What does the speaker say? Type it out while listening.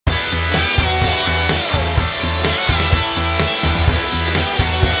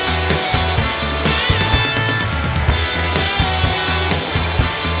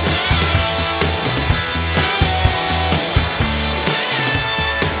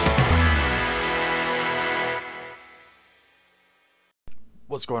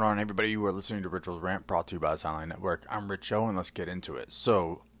What's going on, everybody? You are listening to Rituals Rant, brought to you by the Sideline Network. I'm Rich O, and let's get into it.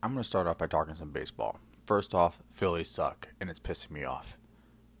 So, I'm going to start off by talking some baseball. First off, Phillies suck, and it's pissing me off.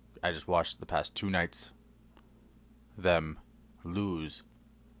 I just watched the past two nights them lose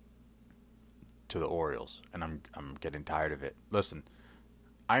to the Orioles, and I'm getting tired of it. Listen,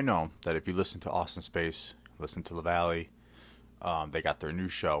 I know that if you listen to Austin Space, listen to LaValle, they got their new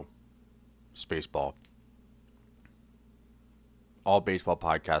show, Spaceball. All baseball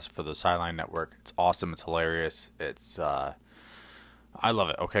podcast for the Sideline Network. It's awesome. It's hilarious. I love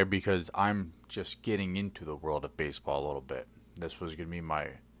it, okay, because I'm just getting into the world of baseball a little bit. This was going to be my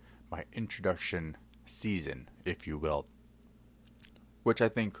introduction season, if you will, which I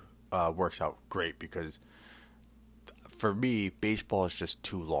think works out great because for me, baseball is just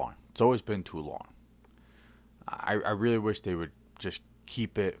too long. It's always been too long. I really wish they would just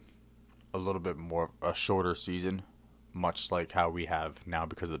keep it a little bit more a shorter season, much like how we have now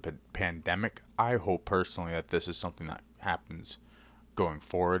because of the pandemic. I hope personally that this is something that happens going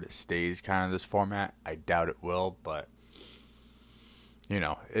forward. It stays kind of this format. I doubt it will, but it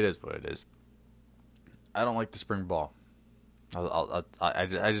is what it is. I don't like the spring ball. I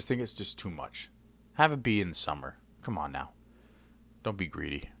just think it's just too much. Have it be in the summer. Come on now. Don't be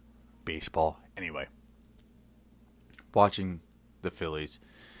greedy. Baseball. Anyway, watching the Phillies,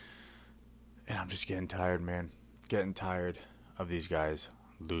 and I'm just getting tired, man. Getting tired of these guys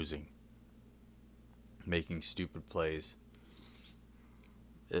losing, making stupid plays.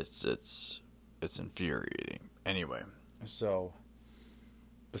 It's infuriating. Anyway, so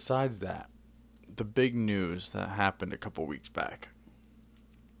besides that, the big news that happened a couple weeks back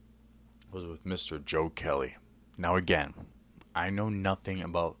was with Mr. Joe Kelly. Now again, I know nothing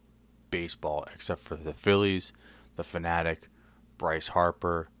about baseball except for the Phillies, the Fanatic, Bryce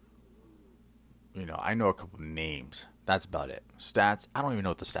Harper. I know a couple names. That's about it. Stats, I don't even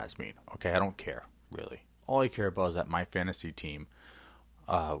know what the stats mean. Okay, I don't care, really. All I care about is that my fantasy team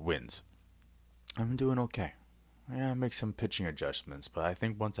wins. I'm doing okay. Yeah, I make some pitching adjustments, but I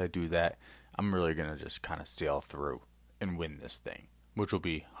think once I do that, I'm really going to just kind of sail through and win this thing, which will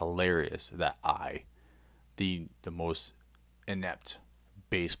be hilarious that the most inept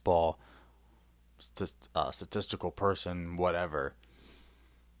baseball statistical person, whatever,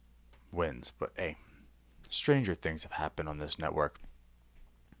 wins. But hey, stranger things have happened on this network.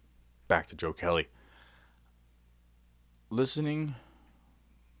 Back to Joe Kelly. Listening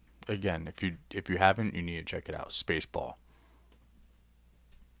again, if you haven't, you need to check it out. Spaceball.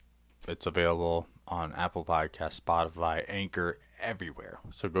 It's available on Apple Podcasts, Spotify, Anchor, everywhere.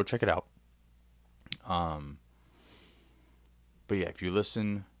 So go check it out. But yeah, if you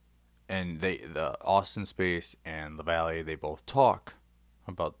listen, and the Austin Space and LaValle, they both talk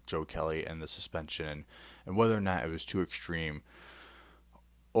about Joe Kelly and the suspension and whether or not it was too extreme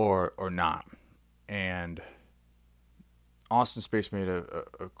or not. And Austin Space made a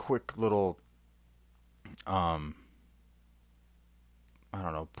quick little point.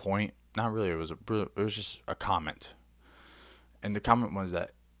 Not really, it was just a comment. And the comment was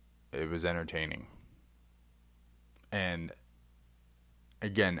that it was entertaining. And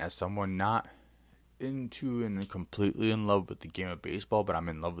again, as someone not into and completely in love with the game of baseball, but I'm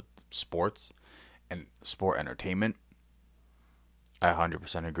in love with sports and sport entertainment, I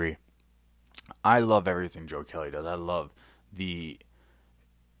 100% agree. I love everything Joe Kelly does. I love the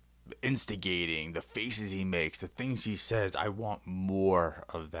instigating, the faces he makes, the things he says. I want more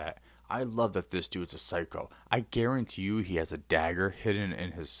of that. I love that this dude's a psycho. I guarantee you he has a dagger hidden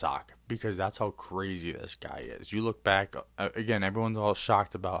in his sock because that's how crazy this guy is. You look back, again, everyone's all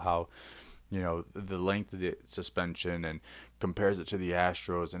shocked about how the length of the suspension and compares it to the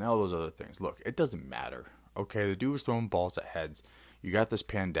Astros and all those other things. Look, it doesn't matter. Okay, the dude was throwing balls at heads. You got this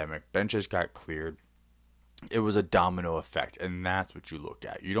pandemic. Benches got cleared. It was a domino effect, and that's what you look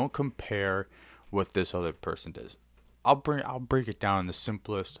at. You don't compare what this other person does. I'll break it down in the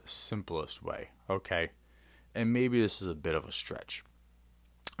simplest way, okay? And maybe this is a bit of a stretch.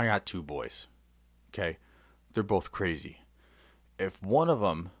 I got two boys, okay? They're both crazy. If one of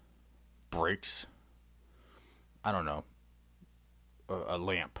them breaks, I don't know, a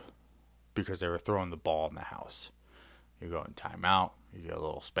lamp because they were throwing the ball in the house, you go in timeout, you get a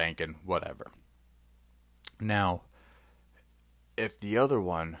little spanking, whatever. Now, if the other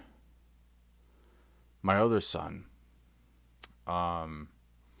one, my other son,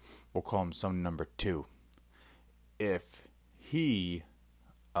 we'll call him son number 2, if he,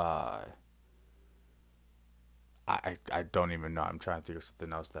 I don't even know, I'm trying to think of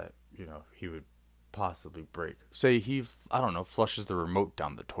something else that, he would possibly break. Say he, I don't know, flushes the remote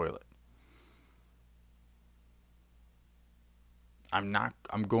down the toilet.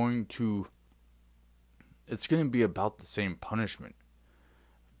 I'm going to, it's going to be about the same punishment.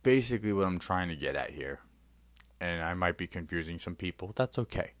 Basically what I'm trying to get at here, and I might be confusing some people, that's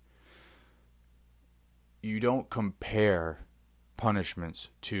okay. You don't compare punishments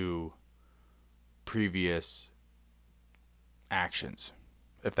to previous actions,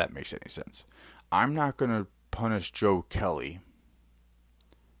 if that makes any sense. I'm not going to punish Joe Kelly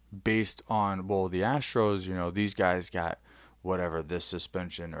based on, well, the Astros, these guys got whatever, this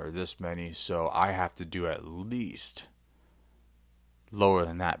suspension or this many, so I have to do at least lower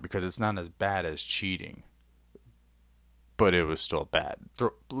than that because it's not as bad as cheating. But it was still bad.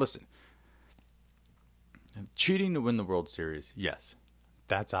 Listen, cheating to win the World Series, yes,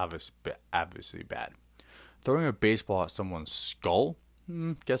 that's obviously bad. Throwing a baseball at someone's skull,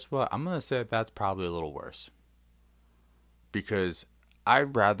 guess what? I'm going to say that's probably a little worse. Because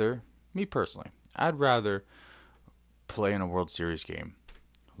me personally, I'd rather play in a World Series game,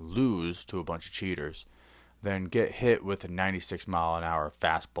 lose to a bunch of cheaters, than get hit with a 96-mile-an-hour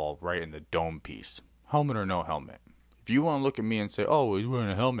fastball right in the dome piece. Helmet or no helmet. If you want to look at me and say, oh, he's wearing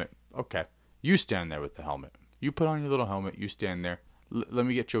a helmet, okay. You stand there with the helmet. You put on your little helmet, you stand there. Let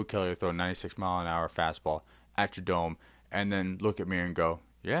me get Joe Kelly to throw a 96-mile-an-hour fastball at your dome, and then look at me and go,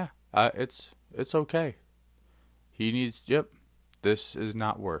 yeah, it's okay. This is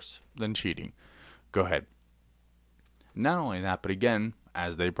not worse than cheating. Go ahead. Not only that, but again,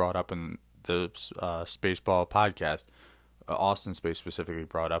 as they brought up in the Spaceball podcast, Austin Space specifically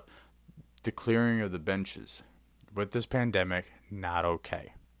brought up, the clearing of the benches. With this pandemic, not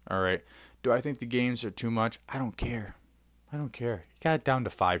okay. All right. Do I think the games are too much? I don't care. He got it down to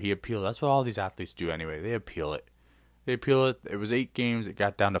 5. He appealed. That's what all these athletes do anyway. They appeal it. It was 8 games. It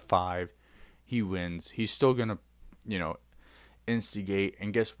got down to 5. He wins. He's still going to, instigate.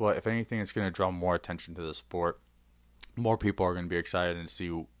 And guess what? If anything, it's going to draw more attention to the sport. More people are going to be excited to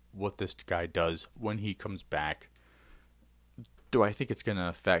see what this guy does when he comes back. Do I think it's going to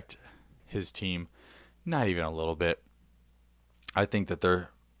affect his team? Not even a little bit. I think that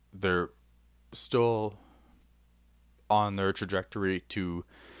they're still on their trajectory to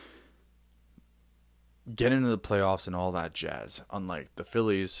get into the playoffs and all that jazz. Unlike the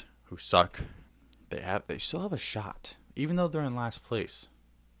Phillies, who suck, they still have a shot, even though they're in last place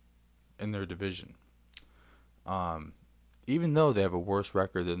in their division. Even though they have a worse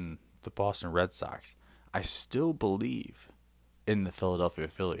record than the Boston Red Sox, I still believe in the Philadelphia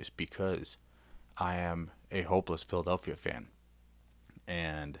Phillies because I am a hopeless Philadelphia fan.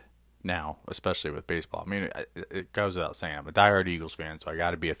 And now, especially with baseball, I mean, it goes without saying, I'm a diehard Eagles fan, so I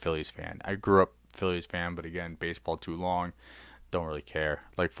got to be a Phillies fan. I grew up Phillies fan, but again, baseball too long, don't really care.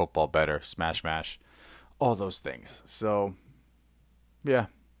 Like football better, smash, all those things. So, yeah,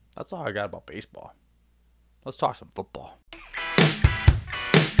 that's all I got about baseball. Let's talk some football.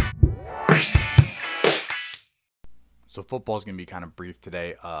 So football is going to be kind of brief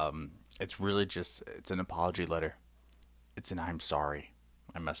today. It's really just, it's an apology letter. It's an I'm sorry.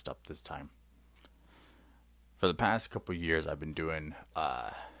 I messed up this time. For the past couple of years, I've been doing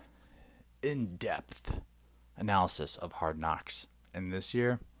in-depth analysis of Hard Knocks. And this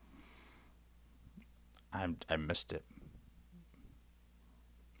year, I missed it.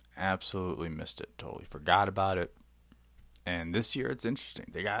 Absolutely missed it. Totally forgot about it. And this year, it's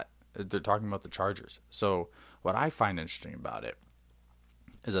interesting. They're talking about the Chargers. So what I find interesting about it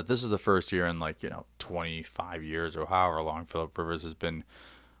is that this is the first year in 25 years or however long Phillip Rivers has been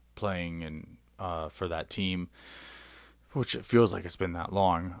playing and for that team, which it feels like it's been that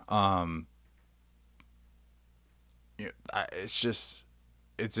long. It's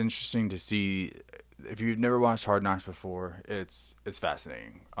interesting to see. If you've never watched Hard Knocks before, it's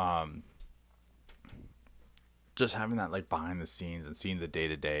fascinating. Just having that behind the scenes and seeing the day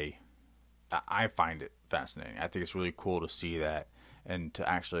to day, I find it fascinating. I think it's really cool to see that. And to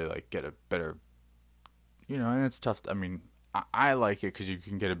actually get a better, and it's tough. I mean, I like it because you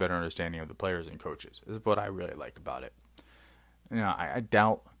can get a better understanding of the players and coaches. This is what I really like about it. I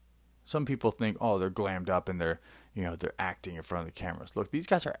doubt some people think, oh, they're glammed up and they're acting in front of the cameras. Look, these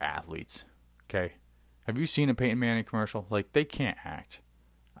guys are athletes. Okay, have you seen a Peyton Manning commercial? They can't act.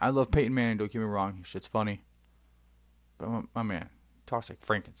 I love Peyton Manning. Don't get me wrong, his shit's funny. But my man talks like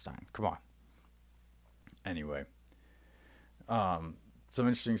Frankenstein. Come on. Anyway. Some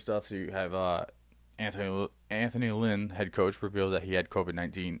interesting stuff. So you have Anthony Lynn, head coach, revealed that he had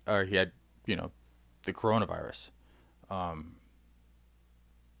COVID-19, or he had, the coronavirus.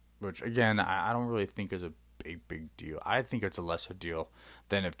 Which again, I don't really think is a big deal. I think it's a lesser deal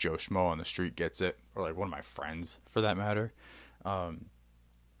than if Joe Schmo on the street gets it, or one of my friends for that matter.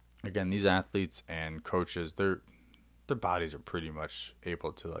 Again, these athletes and coaches, their bodies are pretty much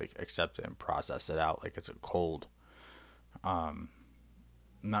able to like accept it and process it out like it's a cold. I'm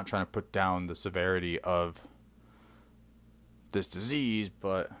not trying to put down the severity of this disease,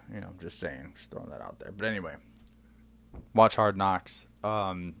 but I'm just saying, just throwing that out there. But anyway, watch Hard Knocks.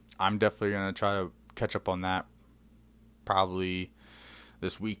 I'm definitely gonna try to catch up on that probably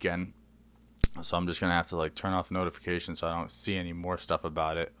this weekend. So I'm just gonna have to like turn off notifications so I don't see any more stuff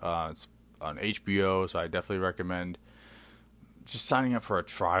about it. It's on HBO, so I definitely recommend just signing up for a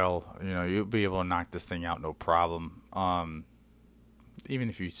trial. You'll be able to knock this thing out no problem. Even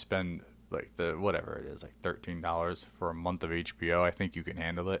if you spend like whatever it is, like $13 for a month of HBO, I think you can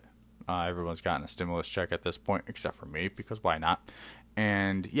handle it. Everyone's gotten a stimulus check at this point, except for me, because why not?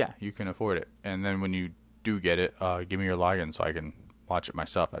 And yeah, you can afford it. And then when you do get it, give me your login so I can watch it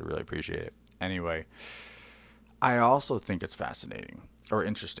myself. I'd really appreciate it. Anyway, I also think it's fascinating or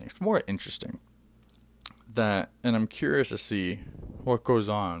interesting. It's more interesting and I'm curious to see what goes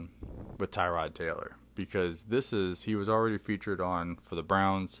on with Tyrod Taylor, because he was already featured on for the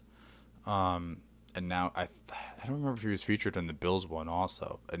Browns, and now I don't remember if he was featured in the Bills one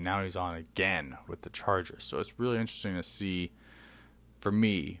also, and now he's on again with the Chargers. So it's really interesting to see, for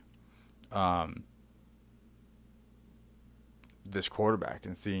me, this quarterback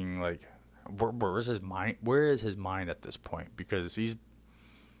and seeing like where is his mind? Where is his mind at this point? Because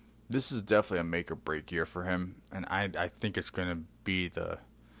this is definitely a make or break year for him, and I think it's going to be the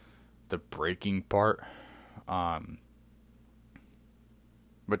breaking part,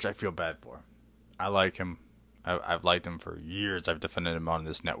 which I feel bad for. I like him. I've liked him for years. I've defended him on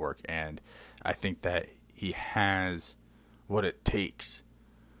this network, and I think that he has what it takes.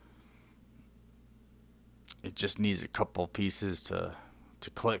 It just needs a couple pieces to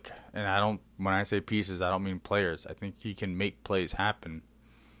click. And when I say pieces, I don't mean players. I think he can make plays happen.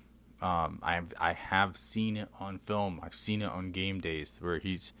 I have seen it on film. I've seen it on game days where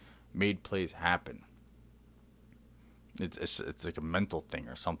he's made plays happen. It's like a mental thing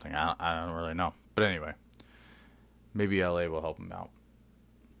or something. I don't really know. But anyway, maybe LA will help him out.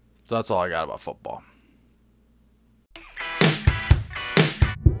 So that's all I got about football.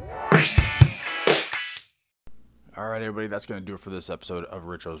 All right, everybody, that's going to do it for this episode of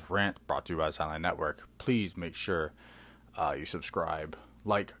Richo's Rant, brought to you by the Sideline Network. Please make sure you subscribe,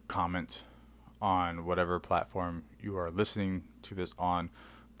 like, comment on whatever platform you are listening to this on.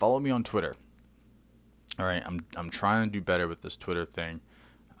 Follow me on Twitter. All right, I'm trying to do better with this Twitter thing.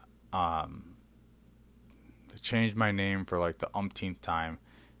 To change my name for like the umpteenth time.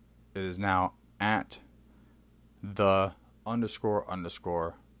 It is now at __Richo.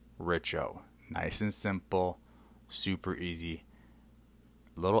 Nice and simple, super easy.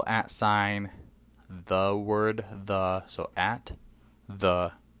 Little @ sign, the word the, so at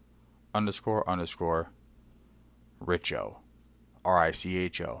the __ Richo.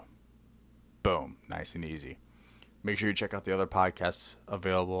 RICHO. Boom. Nice and easy. Make sure you check out the other podcasts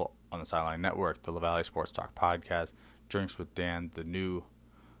available on the Sideline Network. The LaValle Sports Talk Podcast, Drinks with Dan, the new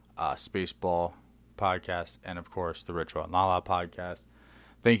Spaceball podcast, and of course the Richo and Lala podcast.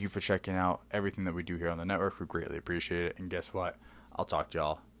 Thank you for checking out everything that we do here on the network. We greatly appreciate it. And guess what? I'll talk to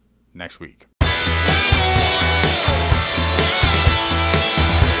y'all next week.